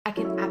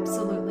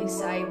absolutely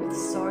say with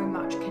so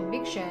much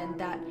conviction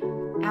that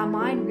our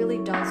mind really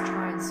does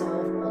try and solve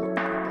all of the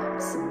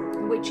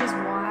problems, which is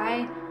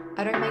why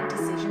I don't make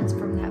decisions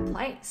from that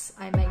place.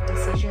 I make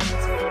decisions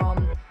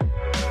from,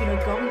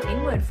 going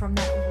inward from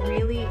that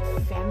really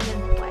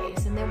feminine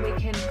place. And then we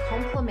can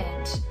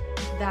complement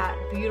that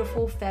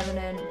beautiful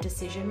feminine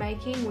decision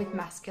making with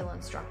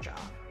masculine structure.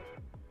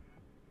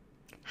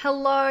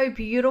 Hello,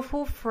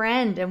 beautiful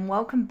friend, and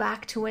welcome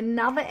back to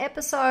another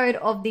episode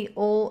of the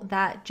All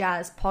That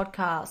Jazz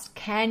podcast.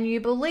 Can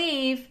you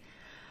believe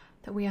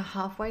that we are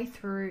halfway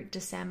through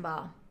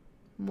December?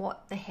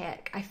 What the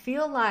heck? I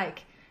feel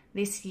like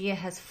this year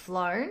has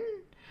flown,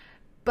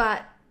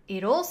 but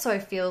it also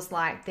feels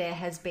like there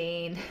has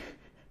been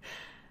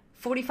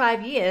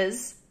 45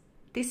 years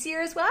this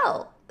year as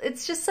well.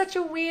 It's just such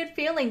a weird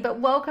feeling, but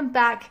welcome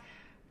back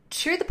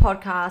to the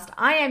podcast.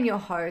 I am your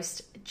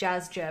host,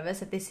 Jazz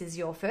Jervis. If this is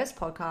your first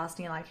podcast and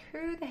you're like,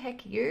 who the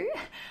heck are you?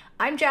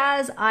 I'm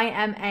Jazz. I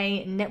am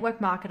a network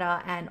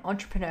marketer and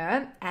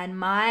entrepreneur, and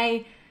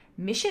my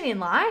mission in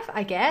life,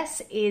 I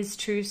guess, is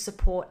to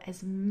support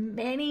as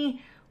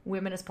many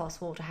women as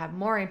possible to have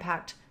more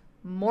impact,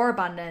 more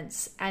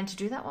abundance, and to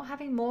do that while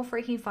having more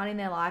freaking fun in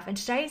their life. And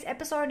today's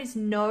episode is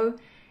no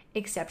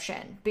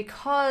exception,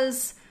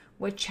 because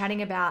we're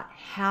chatting about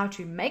how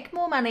to make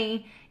more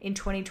money in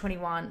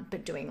 2021,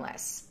 but doing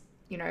less.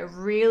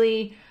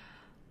 Really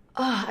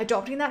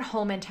adopting that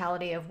whole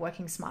mentality of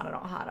working smarter,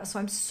 not harder. So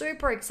I'm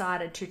super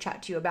excited to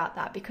chat to you about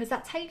that, because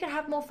that's how you can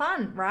have more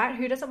fun, right?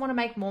 Who doesn't want to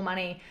make more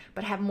money,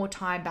 but have more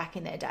time back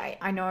in their day?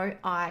 I know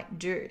I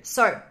do.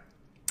 So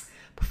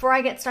before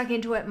I get stuck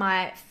into it,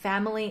 my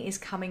family is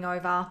coming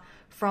over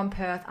from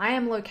Perth. I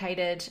am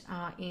located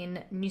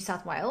in New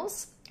South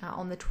Wales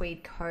on the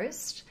Tweed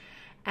coast.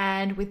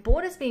 And with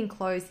borders being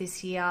closed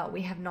this year,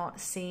 we have not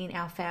seen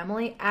our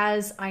family,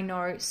 as I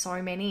know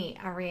so many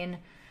are in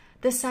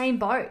the same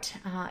boat.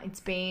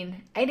 It's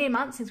been 18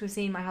 months since we've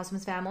seen my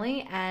husband's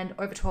family, and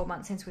over 12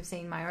 months since we've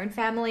seen my own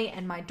family,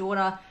 and my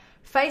daughter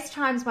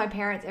FaceTimes my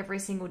parents every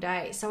single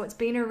day. So it's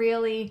been a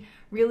really,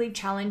 really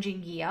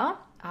challenging year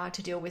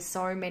to deal with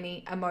so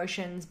many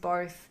emotions,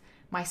 both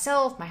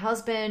myself, my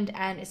husband,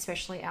 and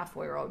especially our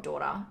 4-year-old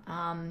daughter.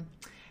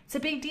 It's a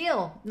big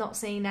deal not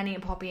seeing Nanny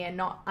and Poppy and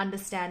not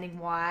understanding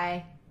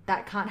why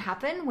that can't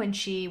happen when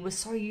she was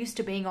so used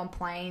to being on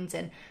planes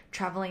and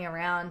traveling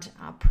around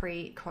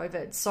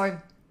pre-COVID. So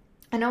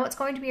I know it's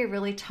going to be a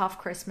really tough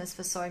Christmas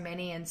for so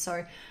many. And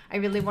so I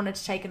really wanted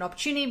to take an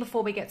opportunity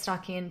before we get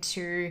stuck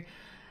into,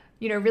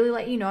 really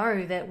let you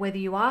know that whether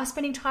you are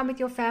spending time with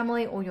your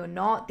family or you're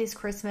not this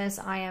Christmas,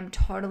 I am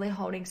totally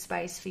holding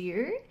space for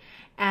you.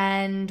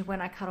 And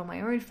when I cuddle my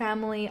own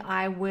family,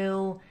 I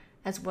will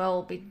as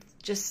well be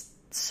just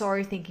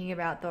so thinking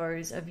about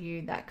those of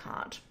you that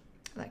can't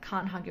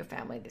hug your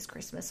family this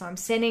Christmas. So I'm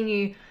sending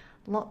you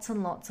lots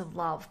and lots of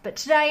love. But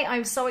today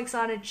I'm so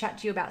excited to chat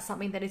to you about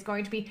something that is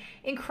going to be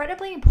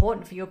incredibly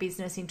important for your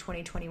business in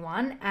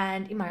 2021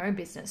 and in my own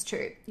business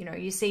too.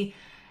 You see,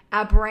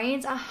 our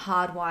brains are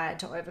hardwired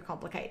to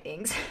overcomplicate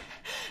things,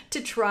 to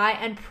try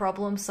and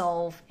problem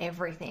solve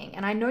everything.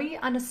 And I know you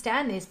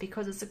understand this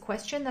because it's a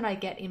question that I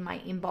get in my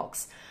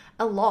inbox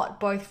a lot,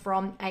 both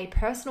from a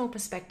personal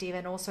perspective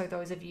and also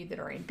those of you that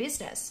are in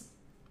business.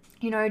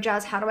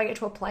 Jazz, how do I get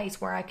to a place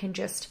where I can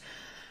just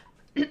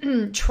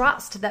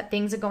trust that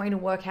things are going to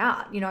work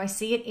out? I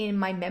see it in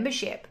my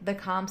membership, the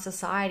Calm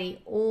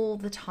Society, all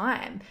the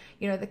time.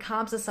 The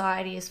Calm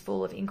Society is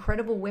full of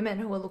incredible women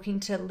who are looking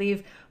to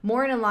live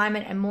more in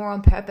alignment and more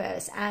on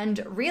purpose,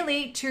 and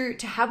really to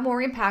have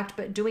more impact,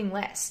 but doing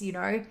less,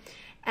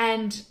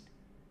 And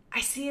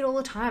I see it all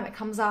the time. It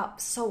comes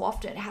up so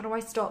often. How do I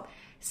stop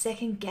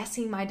second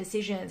guessing my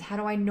decisions? How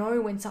do I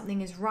know when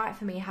something is right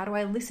for me? How do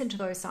I listen to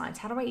those signs?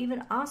 How do I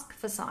even ask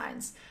for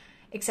signs,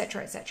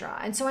 etc., etc.?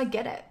 And so I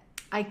get it.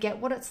 I get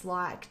what it's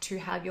like to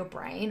have your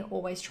brain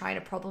always trying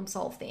to problem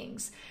solve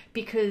things,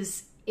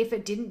 because if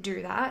it didn't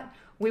do that,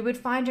 we would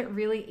find it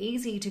really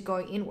easy to go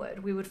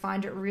inward. We would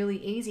find it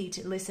really easy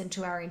to listen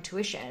to our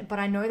intuition. But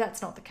I know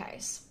that's not the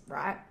case,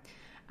 right?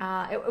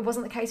 It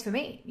wasn't the case for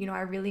me.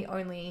 I really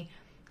only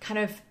kind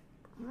of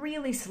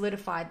really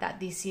solidified that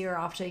this year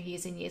after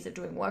years and years of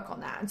doing work on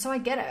that. And so I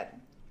get it.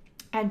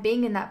 And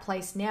being in that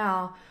place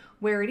now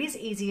where it is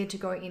easier to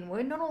go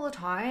inward, not all the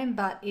time,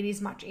 but it is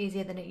much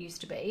easier than it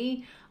used to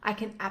be, I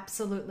can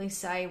absolutely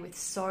say with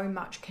so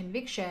much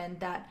conviction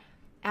that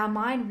our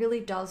mind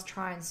really does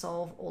try and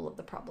solve all of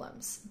the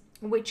problems,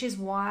 which is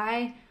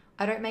why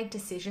I don't make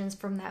decisions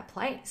from that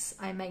place.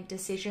 I make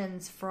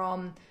decisions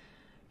from,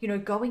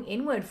 going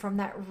inward from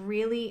that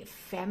really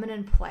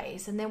feminine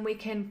place. And then we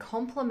can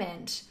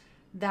complement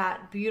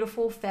that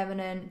beautiful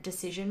feminine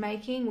decision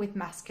making with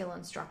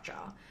masculine structure.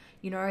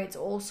 It's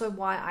also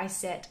why I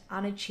set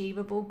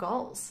unachievable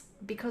goals,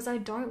 because I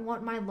don't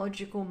want my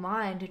logical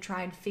mind to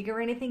try and figure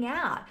anything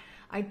out.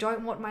 I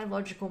don't want my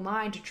logical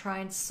mind to try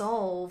and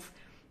solve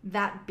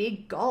that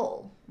big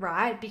goal,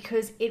 right?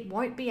 Because it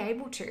won't be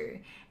able to.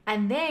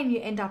 And then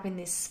you end up in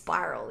this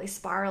spiral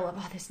of,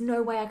 oh, there's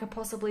no way I could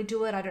possibly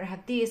do it. I don't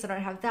have this, I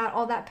don't have that.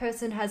 Oh, that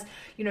person has,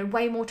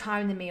 way more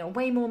time than me or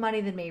way more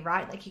money than me,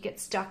 right? Like you get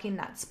stuck in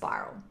that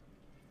spiral.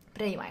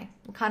 But anyway,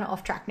 we're kind of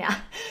off track now.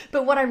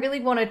 But what I really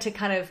wanted to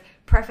kind of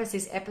preface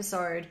this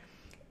episode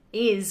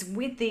is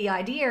with the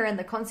idea and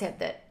the concept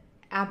that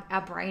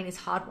our brain is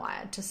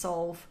hardwired to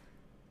solve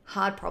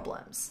hard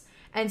problems.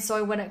 And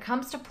so when it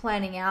comes to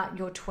planning out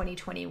your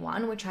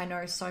 2021, which I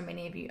know so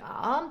many of you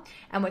are,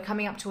 and we're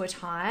coming up to a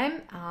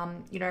time,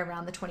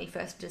 around the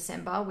 21st of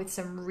December with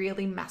some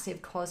really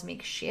massive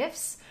cosmic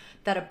shifts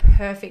that are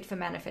perfect for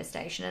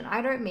manifestation. And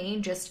I don't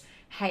mean just,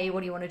 hey, what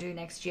do you want to do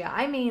next year?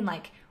 I mean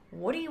like,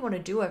 what do you want to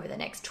do over the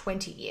next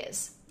 20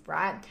 years,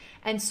 right?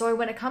 And so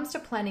when it comes to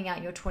planning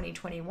out your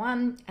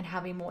 2021 and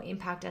having more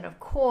impact and of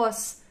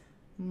course,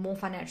 more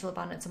financial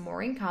abundance and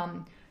more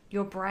income,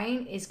 your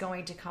brain is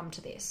going to come to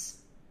this.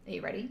 Are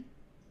you ready?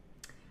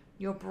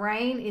 Your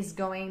brain is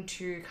going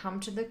to come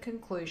to the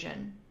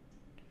conclusion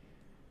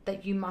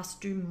that you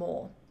must do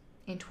more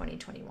in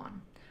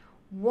 2021.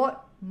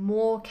 What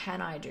more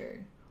can I do?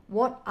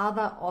 What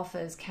other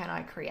offers can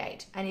I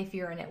create? And if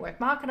you're a network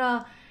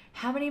marketer,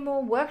 how many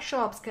more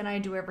workshops can I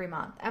do every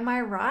month? Am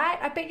I right?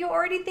 I bet you're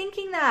already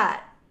thinking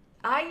that.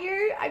 Are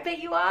you? I bet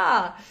you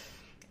are.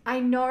 I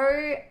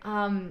know,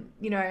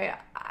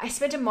 I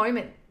spent a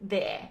moment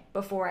there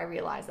before I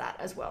realized that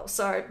as well.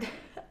 So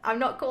I'm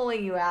not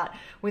calling you out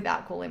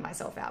without calling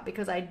myself out,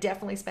 because I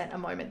definitely spent a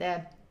moment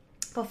there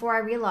before I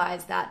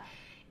realized that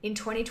in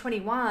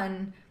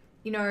 2021,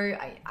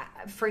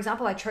 for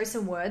example, I chose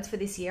some words for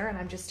this year and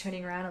I'm just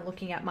turning around and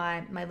looking at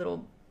my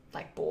little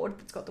board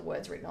that's got the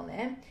words written on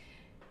there.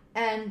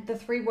 And the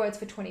 3 words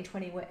for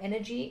 2020 were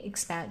energy,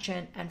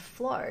 expansion, and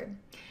flow.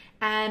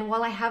 And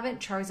while I haven't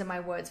chosen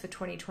my words for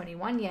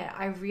 2021 yet,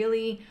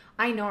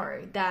 I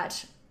know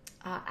that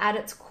at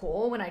its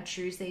core, when I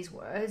choose these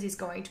words, is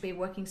going to be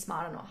working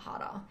smarter, not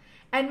harder,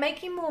 and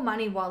making more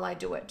money while I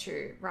do it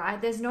too,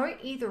 right? There's no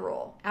either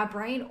or. Our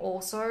brain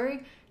also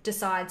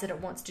decides that it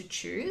wants to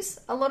choose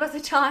a lot of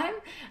the time,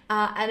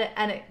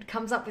 and it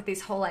comes up with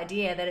this whole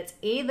idea that it's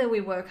either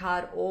we work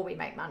hard or we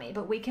make money.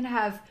 But we can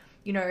have,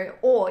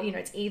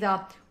 it's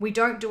either we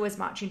don't do as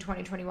much in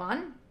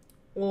 2021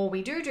 or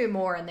we do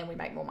more and then we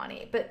make more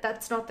money. But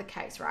that's not the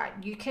case, right?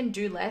 You can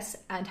do less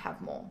and have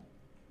more.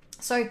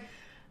 So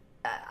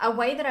a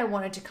way that I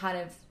wanted to kind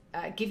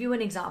of give you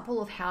an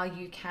example of how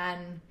you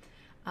can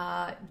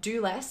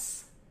do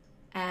less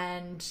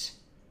and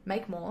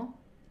make more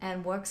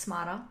and work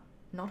smarter,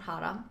 not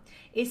harder,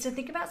 is to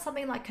think about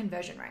something like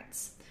conversion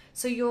rates.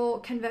 So your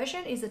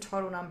conversion is the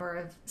total number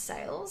of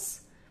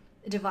sales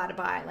divided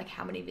by like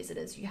how many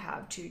visitors you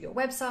have to your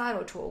website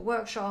or to a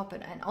workshop,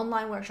 an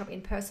online workshop,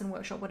 in-person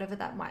workshop, whatever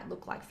that might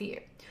look like for you.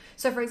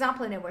 So for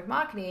example, in network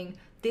marketing,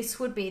 this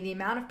would be the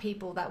amount of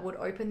people that would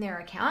open their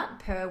account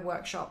per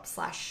workshop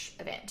 /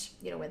 event,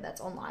 whether that's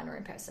online or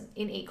in person.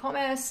 In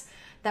e-commerce,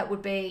 that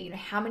would be,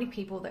 how many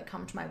people that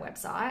come to my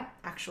website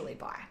actually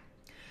buy.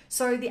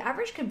 So the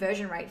average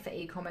conversion rate for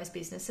e-commerce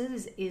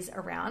businesses is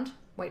around,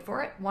 wait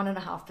for it,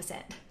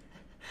 1.5%.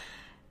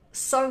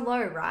 So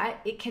low, right?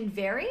 It can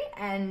vary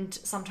and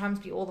sometimes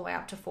be all the way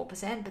up to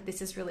 4%, but this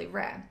is really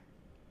rare.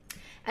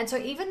 And so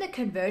even the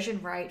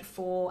conversion rate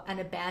for an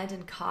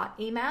abandoned cart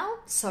email,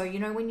 so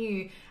when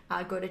you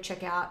go to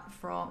check out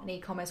from an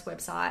e-commerce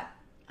website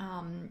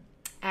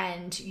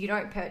and you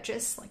don't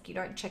purchase, like you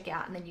don't check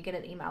out and then you get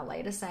an email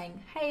later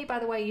saying, hey, by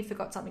the way, you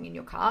forgot something in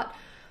your cart.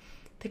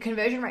 The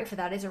conversion rate for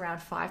that is around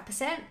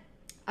 5%.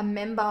 A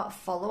member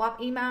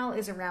follow-up email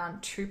is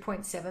around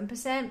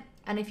 2.7%.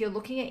 And if you're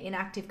looking at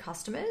inactive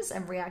customers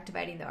and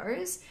reactivating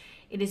those,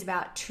 it is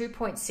about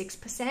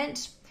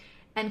 2.6%.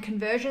 And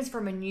conversions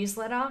from a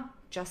newsletter,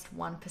 just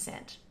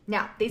 1%.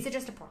 Now, these are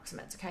just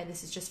approximates, okay?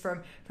 This is just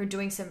from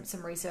doing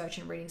some research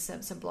and reading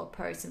some blog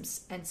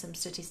posts and some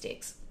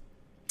statistics.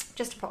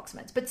 Just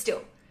approximates, but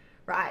still,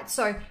 right?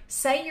 So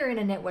say you're in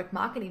a network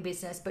marketing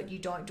business, but you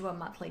don't do a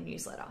monthly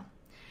newsletter.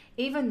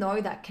 Even though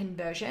that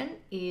conversion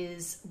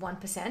is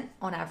 1%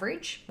 on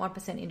average,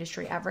 1%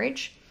 industry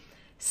average,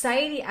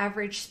 say the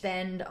average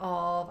spend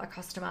of a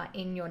customer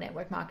in your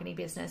network marketing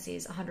business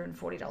is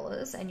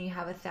 $140 and you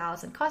have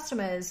 1,000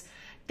 customers,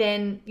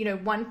 then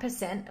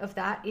 1% of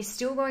that is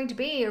still going to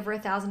be over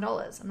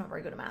 $1,000. I'm not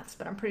very good at maths,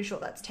 but I'm pretty sure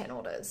that's 10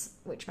 orders,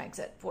 which makes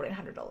it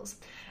 $1,400.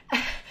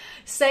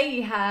 Say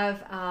you have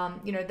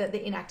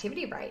the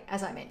inactivity rate,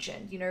 as I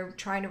mentioned,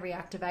 trying to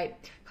reactivate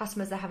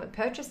customers that haven't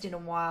purchased in a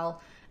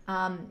while.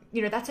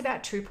 That's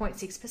about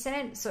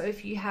 2.6%. So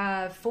if you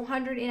have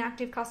 400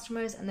 inactive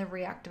customers and the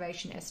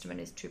reactivation estimate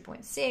is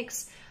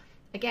 2.6,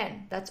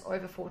 again, that's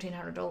over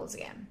 $1,400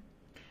 again.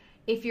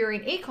 If you're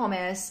in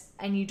e-commerce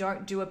and you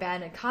don't do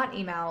abandoned cart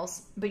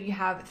emails, but you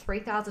have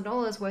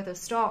 $3,000 worth of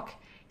stock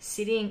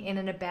sitting in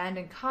an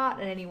abandoned cart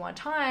at any one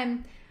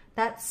time,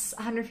 that's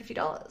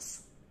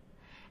 $150.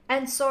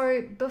 And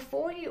so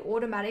before you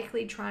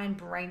automatically try and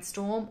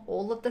brainstorm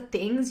all of the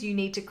things you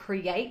need to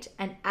create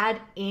and add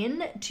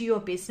in to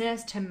your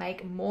business to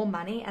make more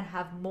money and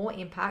have more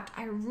impact,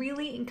 I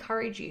really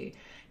encourage you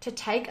to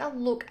take a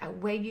look at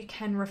where you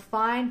can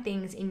refine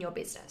things in your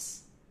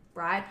business,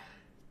 right?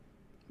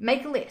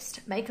 Make a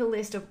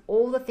list of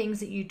all the things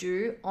that you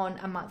do on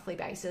a monthly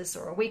basis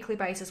or a weekly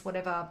basis,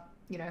 whatever,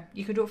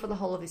 you can do it for the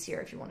whole of this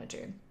year if you want to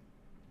do.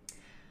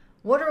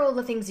 What are all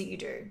the things that you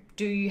do?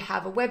 Do you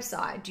have a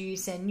website? Do you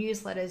send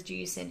newsletters? Do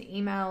you send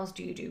emails?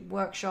 Do you do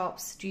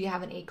workshops? Do you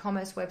have an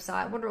e-commerce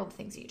website? What are all the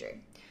things that you do?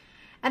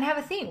 And have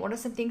a think. What are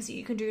some things that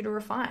you can do to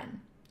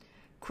refine?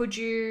 Could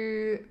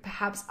you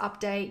perhaps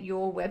update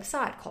your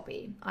website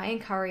copy? I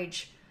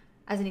encourage,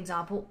 as an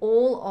example,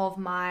 all of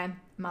my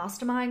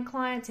mastermind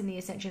clients in the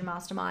Ascension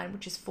Mastermind,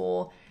 which is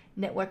for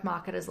network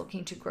marketers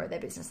looking to grow their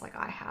business like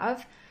I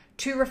have,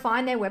 to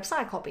refine their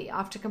website copy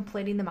after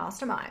completing the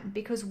mastermind,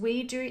 because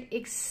we do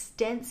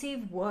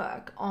extensive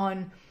work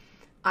on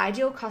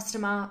ideal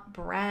customer,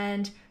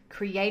 brand,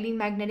 creating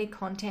magnetic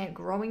content,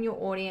 growing your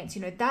audience.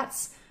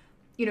 That's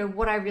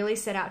what I really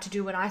set out to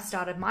do when I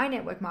started my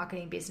network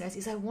marketing business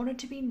is I wanted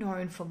to be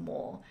known for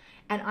more.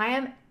 And I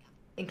am,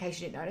 in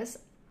case you didn't notice,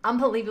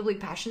 unbelievably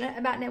passionate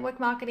about network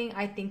marketing.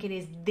 I think it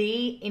is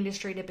the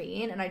industry to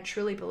be in, and I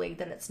truly believe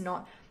that it's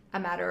not a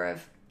matter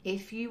of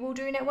if you will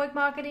do network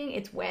marketing,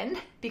 it's when,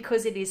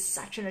 because it is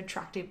such an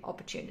attractive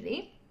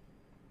opportunity.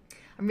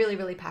 I'm really,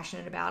 really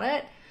passionate about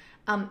it.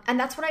 And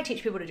that's what I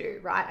teach people to do,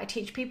 right? I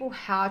teach people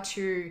how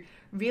to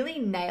really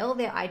nail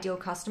their ideal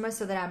customer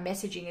so that our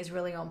messaging is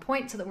really on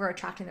point so that we're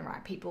attracting the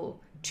right people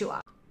to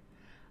us.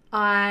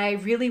 I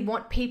really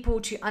want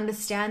people to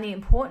understand the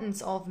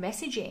importance of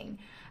messaging,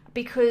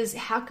 because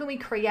how can we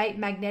create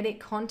magnetic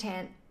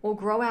content or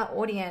grow our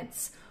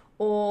audience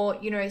or,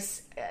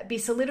 be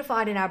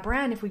solidified in our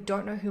brand if we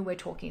don't know who we're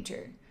talking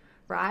to,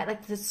 right?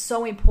 Like, that's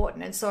so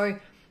important. And so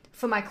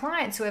for my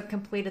clients who have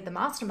completed the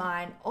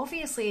mastermind,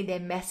 obviously their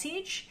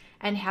message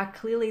and how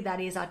clearly that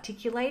is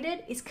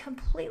articulated is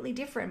completely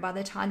different by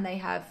the time they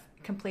have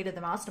completed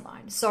the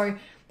mastermind. So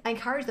I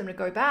encourage them to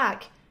go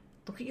back,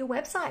 look at your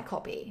website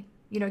copy.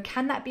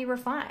 Can that be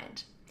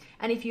refined?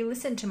 And if you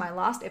listen to my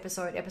last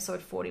episode,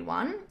 episode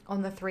 41,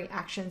 on the 3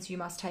 actions you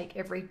must take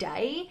every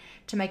day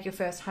to make your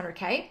first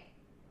 100K,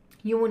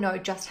 you will know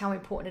just how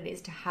important it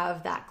is to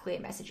have that clear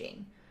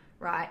messaging,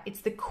 right?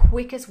 It's the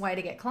quickest way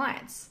to get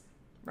clients,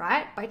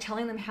 right? By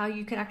telling them how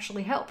you can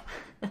actually help.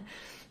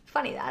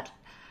 Funny that.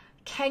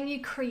 Can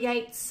you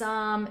create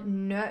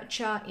some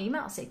nurture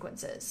email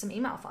sequences, some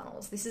email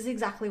funnels? This is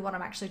exactly what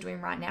I'm actually doing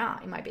right now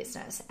in my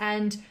business.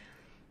 And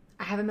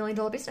I have $1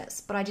 million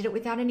business, but I did it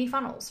without any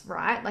funnels,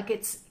 right?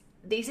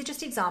 These are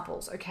just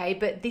examples, okay?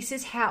 But this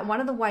is one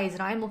of the ways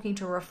that I'm looking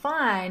to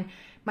refine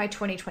my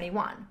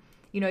 2021.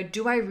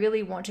 Do I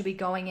really want to be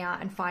going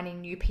out and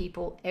finding new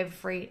people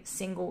every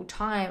single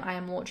time I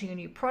am launching a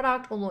new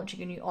product or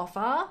launching a new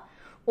offer?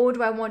 Or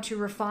do I want to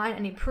refine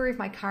and improve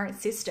my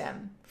current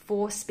system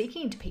for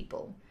speaking to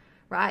people,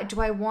 right? Do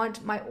I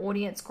want my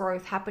audience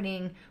growth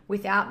happening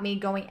without me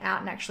going out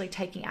and actually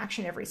taking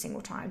action every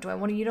single time? Do I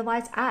want to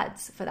utilize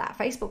ads for that,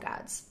 Facebook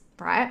ads,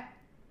 right?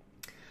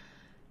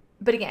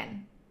 But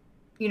again,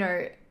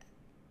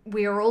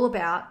 we are all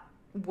about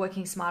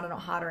working smarter, not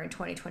harder in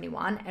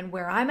 2021. And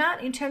where I'm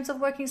at in terms of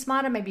working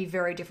smarter may be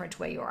very different to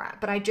where you're at.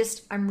 But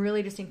I'm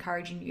really just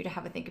encouraging you to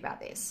have a think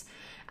about this.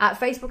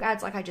 Facebook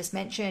ads, like I just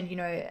mentioned,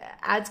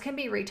 ads can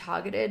be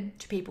retargeted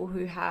to people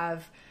who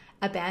have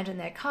abandoned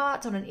their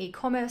carts on an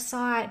e-commerce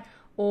site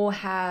or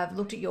have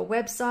looked at your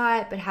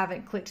website but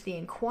haven't clicked the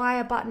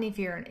inquire button if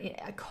you're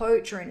a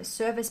coach or in a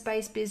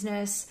service-based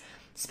business.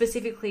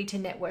 Specifically to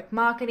network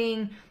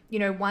marketing,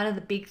 one of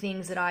the big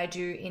things that I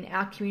do in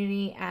our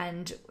community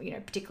and,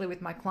 particularly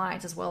with my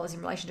clients as well as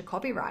in relation to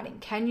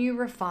copywriting, can you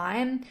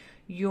refine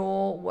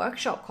your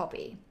workshop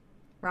copy,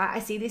 right? I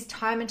see this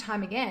time and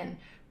time again,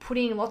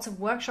 putting lots of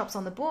workshops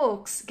on the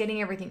books,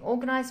 getting everything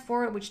organized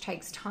for it, which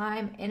takes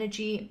time,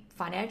 energy,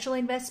 financial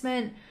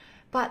investment.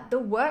 But the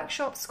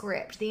workshop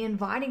script, the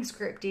inviting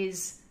script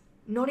is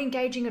not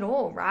engaging at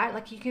all, right?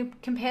 Like, you can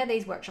compare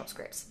these workshop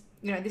scripts.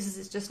 This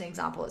is just an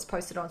example. It's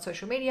posted on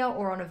social media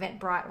or on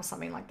Eventbrite or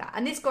something like that.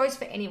 And this goes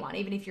for anyone,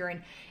 even if you're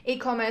in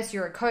e-commerce,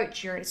 you're a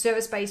coach, you're in a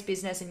service-based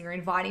business and you're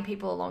inviting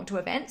people along to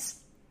events.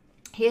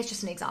 Here's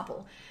just an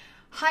example.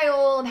 Hi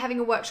all, I'm having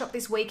a workshop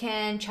this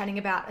weekend chatting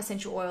about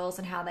essential oils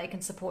and how they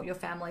can support your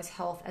family's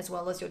health as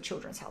well as your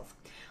children's health.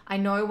 I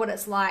know what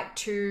it's like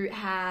to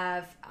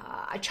have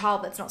a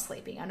child that's not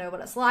sleeping. I know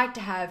what it's like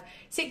to have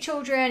sick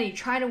children. You're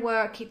trying to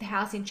work, keep the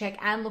house in check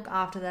and look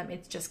after them.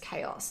 It's just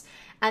chaos.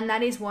 And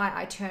that is why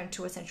I turned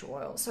to essential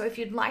oils. So if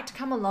you'd like to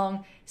come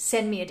along,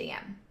 send me a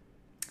DM.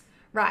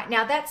 Right,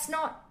 now that's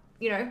not,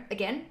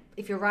 again,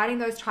 if you're writing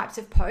those types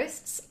of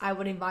posts, I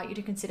would invite you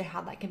to consider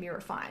how that can be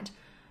refined.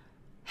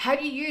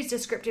 Have you used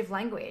descriptive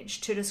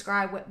language to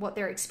describe what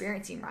they're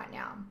experiencing right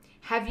now?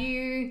 Have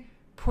you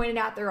pointed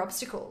out their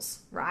obstacles,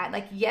 right?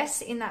 Like,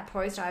 yes, in that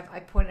post, I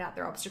pointed out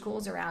their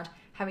obstacles around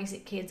having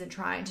 6 kids and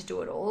trying to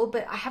do it all,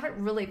 but I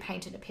haven't really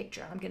painted a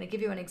picture. I'm going to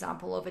give you an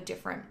example of a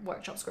different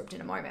workshop script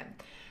in a moment.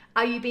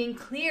 Are you being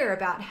clear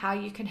about how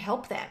you can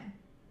help them?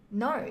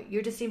 No,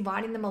 you're just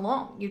inviting them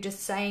along. You're just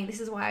saying, this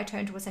is why I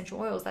turned to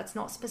essential oils. That's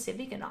not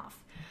specific enough.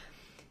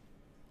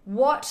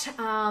 What,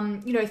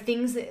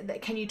 things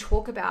that can you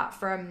talk about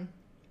from,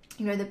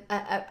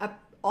 a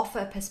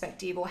offer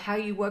perspective, or how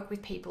you work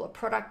with people, a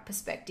product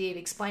perspective,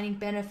 explaining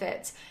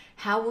benefits,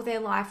 how will their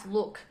life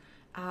look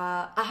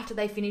after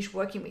they finish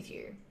working with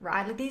you,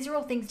 right? Like, these are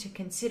all things to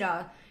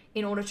consider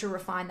in order to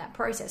refine that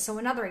process. So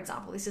another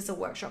example, this is a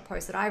workshop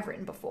post that I've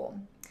written before.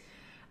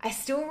 I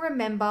still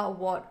remember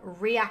what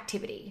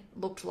reactivity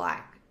looked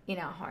like in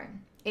our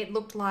home. It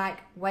looked like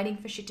waiting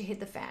for shit to hit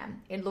the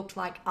fan. It looked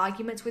like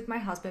arguments with my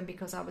husband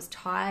because I was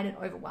tired and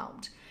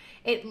overwhelmed.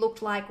 It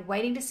looked like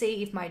waiting to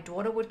see if my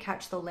daughter would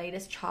catch the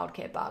latest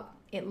childcare bug.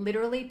 It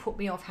literally put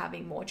me off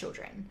having more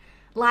children.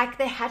 Like,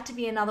 there had to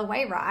be another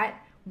way, right?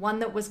 One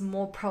that was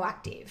more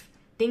proactive.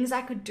 Things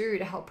I could do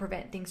to help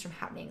prevent things from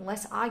happening.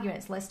 Less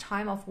arguments, less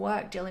time off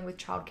work dealing with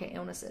childcare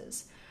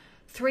illnesses.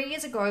 3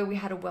 years ago, we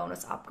had a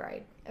wellness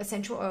upgrade.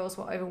 Essential oils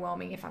were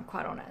overwhelming, if I'm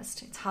quite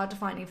honest. It's hard to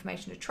find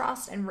information to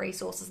trust and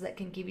resources that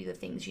can give you the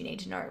things you need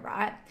to know,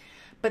 right?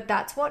 But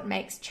that's what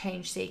makes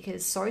Change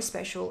Seekers so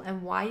special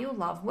and why you'll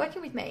love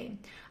working with me.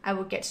 I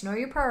will get to know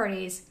your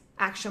priorities,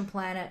 action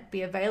plan it,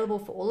 be available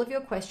for all of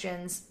your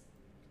questions,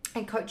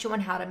 and coach you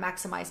on how to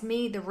maximize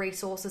me, the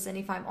resources, and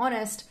if I'm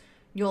honest,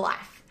 your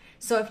life.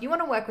 So if you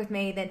want to work with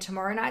me, then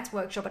tomorrow night's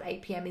workshop at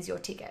 8 p.m. is your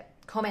ticket.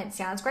 Comment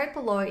sounds great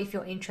below if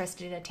you're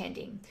interested in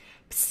attending.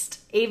 Psst,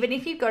 even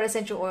if you've got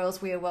essential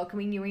oils, we are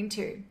welcoming you in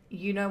too.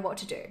 You know what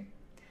to do,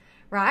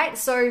 right?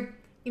 So,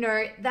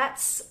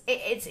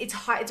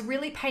 it's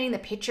really painting the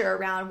picture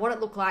around what it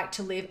looked like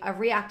to live a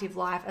reactive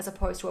life as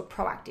opposed to a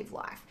proactive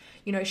life.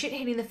 Shit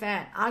hitting the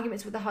fan,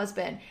 arguments with the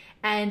husband,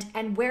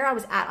 and where I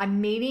was at. I'm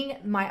meeting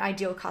my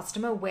ideal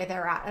customer where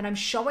they're at, and I'm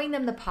showing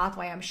them the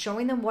pathway. I'm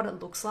showing them what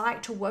it looks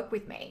like to work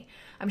with me.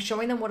 I'm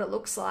showing them what it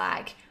looks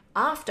like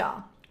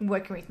after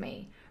working with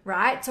me,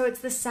 right? So it's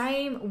the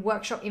same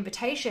workshop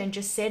invitation,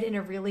 just said in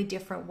a really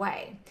different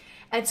way.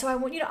 And so I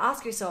want you to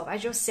ask yourself,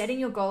 as you're setting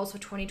your goals for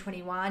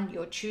 2021,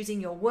 you're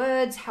choosing your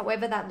words,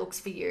 however that looks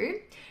for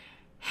you,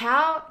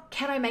 how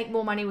can I make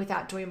more money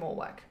without doing more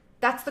work?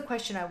 That's the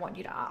question I want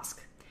you to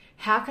ask.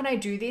 How can I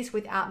do this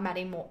without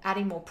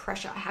adding more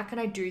pressure? How can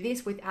I do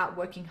this without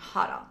working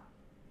harder?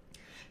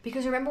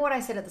 Because remember what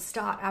I said at the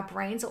start, our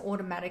brains are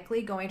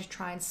automatically going to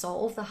try and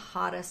solve the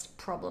hardest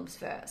problems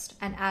first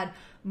and add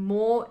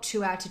more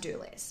to our to-do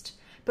list.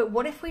 But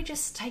what if we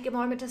just take a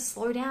moment to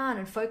slow down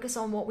and focus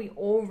on what we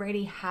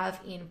already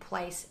have in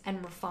place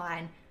and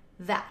refine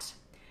that?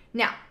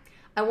 Now,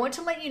 I want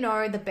to let you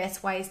know the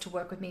best ways to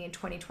work with me in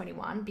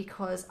 2021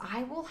 because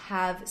I will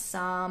have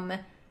some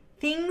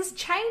things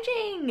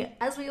changing,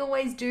 as we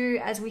always do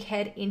as we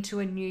head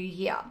into a new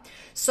year.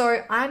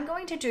 So I'm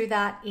going to do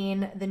that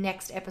in the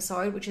next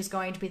episode, which is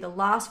going to be the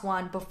last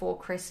one before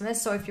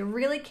Christmas. So if you're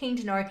really keen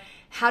to know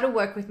how to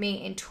work with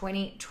me in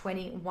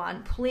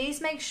 2021, please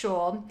make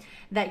sure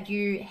that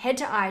you head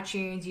to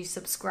iTunes, you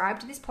subscribe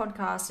to this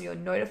podcast so you're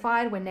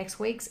notified when next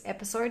week's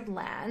episode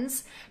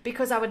lands,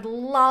 because I would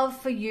love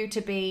for you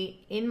to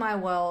be in my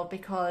world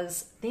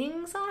because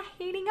things are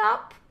heating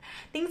up.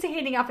 Things are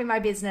heating up in my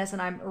business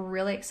and I'm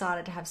really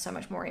excited to have so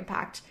much more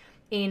impact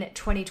in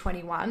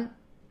 2021.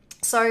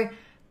 So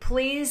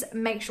please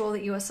make sure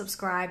that you are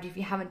subscribed if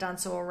you haven't done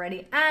so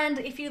already. And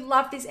if you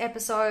love this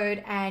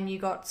episode and you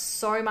got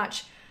so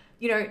much,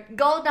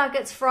 gold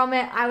nuggets from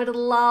it, I would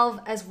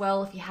love as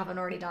well, if you haven't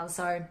already done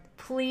so,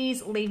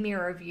 please leave me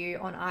a review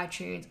on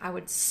iTunes. I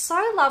would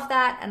so love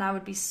that and I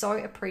would be so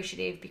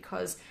appreciative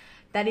because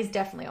that is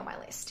definitely on my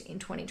list in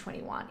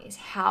 2021 is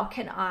how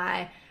can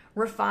I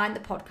refine the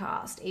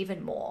podcast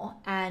even more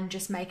and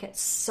just make it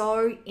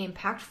so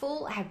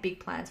impactful. I have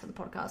big plans for the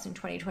podcast in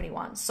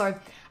 2021. So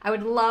I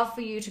would love for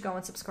you to go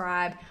and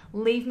subscribe,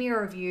 leave me a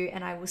review,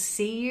 and I will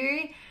see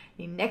you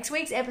in next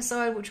week's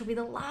episode, which will be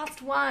the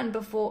last one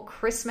before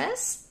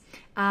Christmas.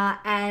 I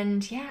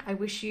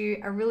wish you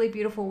a really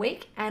beautiful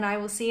week and I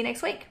will see you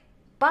next week.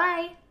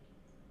 Bye.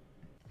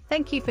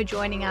 Thank you for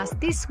joining us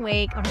this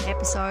week on an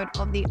episode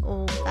of the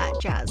All That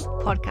Jazz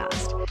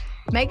podcast.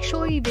 Make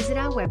sure you visit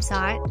our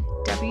website,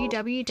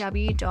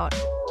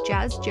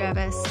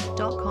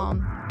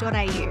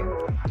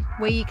 www.jazzjervis.com.au,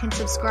 where you can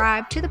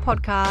subscribe to the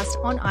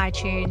podcast on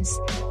iTunes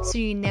so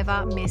you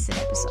never miss an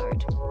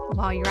episode.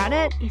 While you're at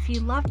it, if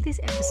you loved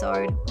this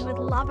episode, we would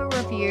love a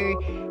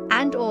review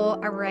and or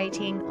a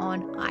rating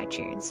on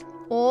iTunes.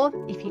 Or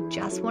if you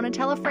just want to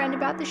tell a friend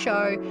about the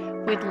show,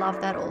 we'd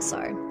love that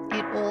also.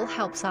 It all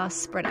helps us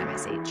spread our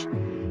message.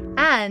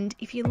 And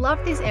if you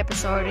love this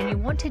episode and you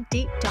want to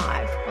deep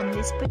dive on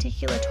this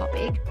particular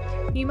topic,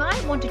 you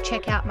might want to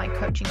check out my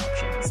coaching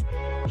options.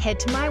 Head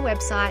to my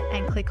website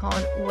and click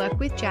on Work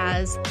with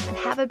Jazz and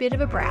have a bit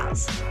of a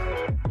browse.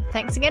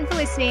 Thanks again for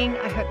listening.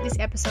 I hope this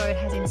episode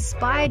has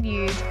inspired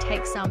you to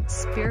take some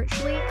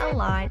spiritually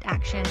aligned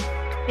action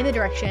in the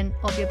direction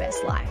of your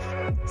best life.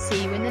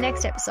 See you in the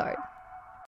next episode.